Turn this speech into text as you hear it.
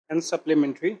and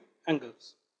supplementary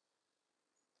angles.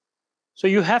 So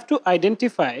you have to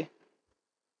identify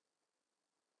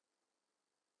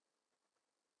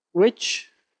which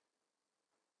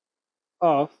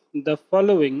of the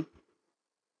following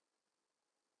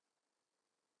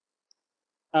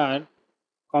are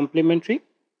complementary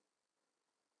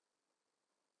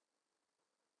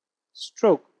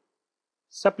stroke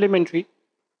supplementary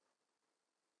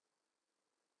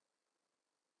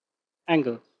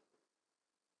angles,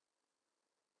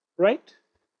 right?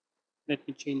 Let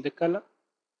me change the color.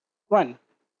 1,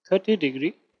 30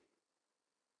 degree,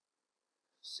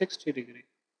 60 degree.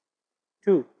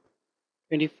 2,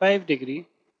 25 degree,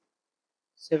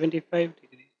 75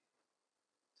 degree.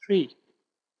 3,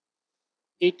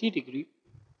 80 degree,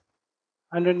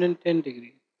 110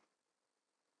 degree.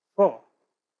 4,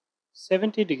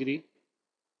 70 degree,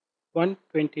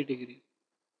 120 degree.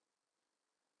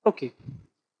 Okay,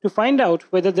 to find out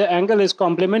whether the angle is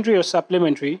complementary or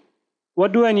supplementary,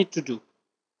 what do I need to do?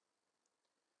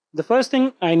 The first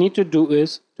thing I need to do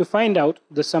is to find out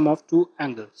the sum of two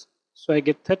angles. So I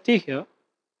get 30 here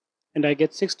and I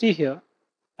get 60 here,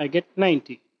 I get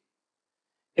 90.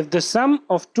 If the sum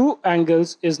of two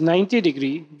angles is 90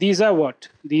 degree, these are what?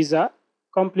 These are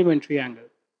complementary angles.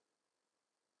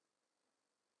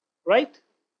 Right?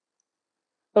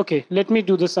 Okay, let me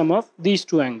do the sum of these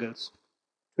two angles.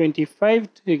 25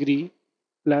 degree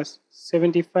plus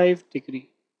 75 degree,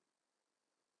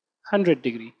 100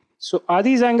 degree. So are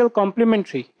these angles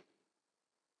complementary?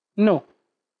 No.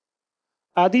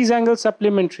 Are these angles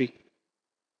supplementary?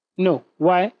 No.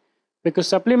 Why? Because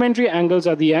supplementary angles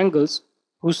are the angles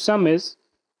whose sum is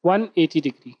 180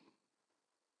 degree.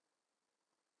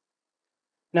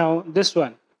 Now this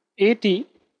one, 80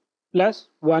 plus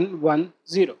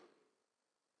 110.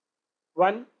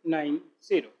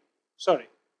 190. Sorry.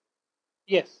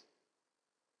 Yes.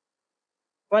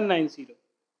 190.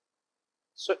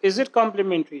 So is it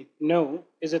complementary? No.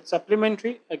 Is it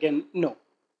supplementary? Again, no.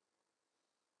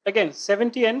 Again,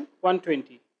 70 and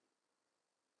 120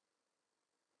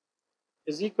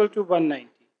 is equal to 190.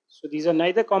 So these are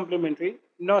neither complementary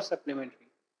nor supplementary.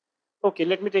 Okay,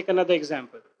 let me take another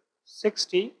example.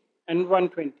 60 and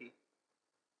 120.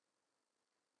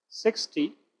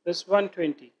 60 plus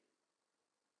 120.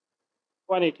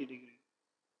 180 degree.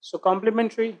 So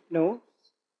complementary? No.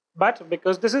 But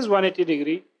because this is 180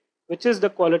 degree, which is the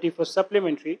quality for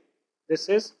supplementary, this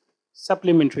is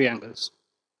supplementary angles.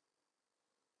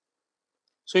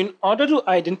 So in order to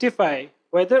identify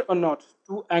whether or not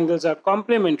two angles are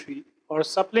complementary or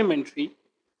supplementary,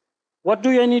 what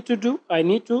do I need to do? I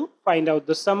need to find out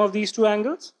the sum of these two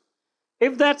angles.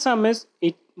 If that sum is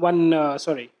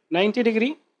 90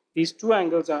 degree, these two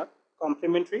angles are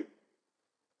complementary.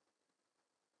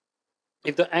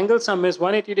 If the angle sum is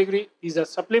 180 degree, these are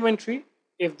supplementary.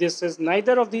 If this is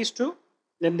neither of these two,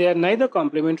 then they are neither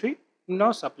complementary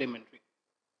nor supplementary.